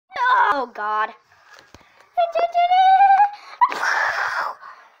Oh God.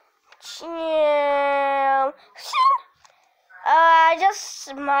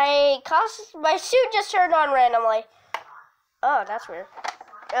 My suit just turned on randomly. Oh, that's weird.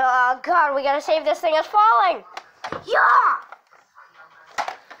 Oh God, we gotta save this thing. It's falling. Yeah.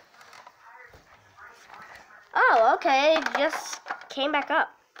 Oh, okay. It just came back up.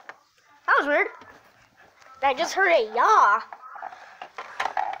 That was weird. I just heard a yaw.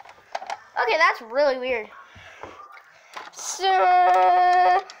 Okay, that's really weird. So,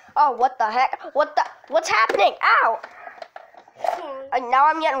 oh, what the heck? What's happening? Ow! And now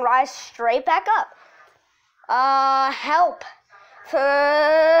I'm getting rise straight back up. Help.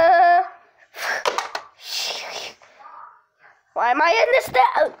 Why am I in this?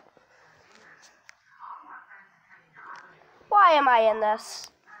 Why am I in this?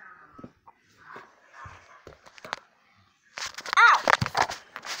 Ow!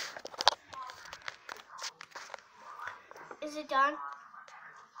 Is it done?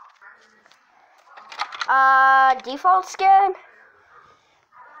 Default skin?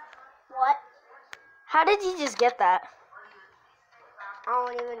 What? How did you just get that? I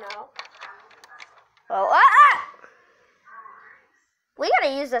don't even know. Oh, we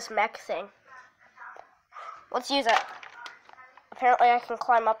gotta use this mech thing. Let's use it. Apparently I can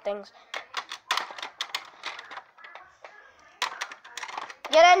climb up things.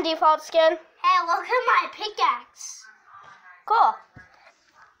 Get in, default skin. Hey, look at my pickaxe. Cool.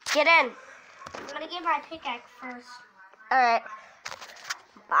 Get in. I'm gonna get my pickaxe first. Alright.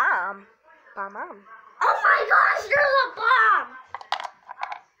 Bomb. Bomb. Oh my gosh, there's a bomb!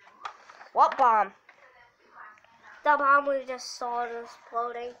 What bomb? The bomb we just saw is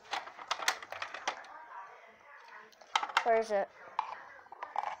exploding. Where is it?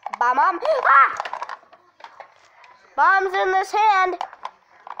 Bomb. Ah! Bomb's in this hand.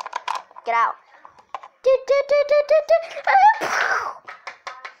 Get out.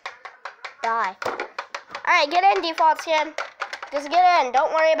 Die. Alright, get in, default skin. Just get in.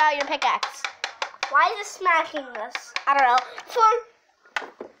 Don't worry about your pickaxe. Why is it smacking this? I don't know.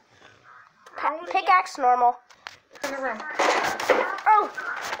 Pickaxe normal. Oh.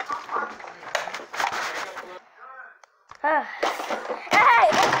 Hey!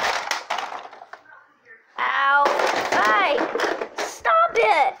 Ow! Hey! Stop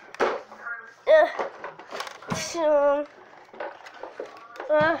it!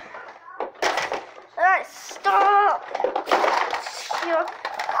 Stop!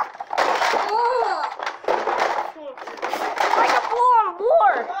 Like a full-on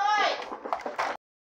war!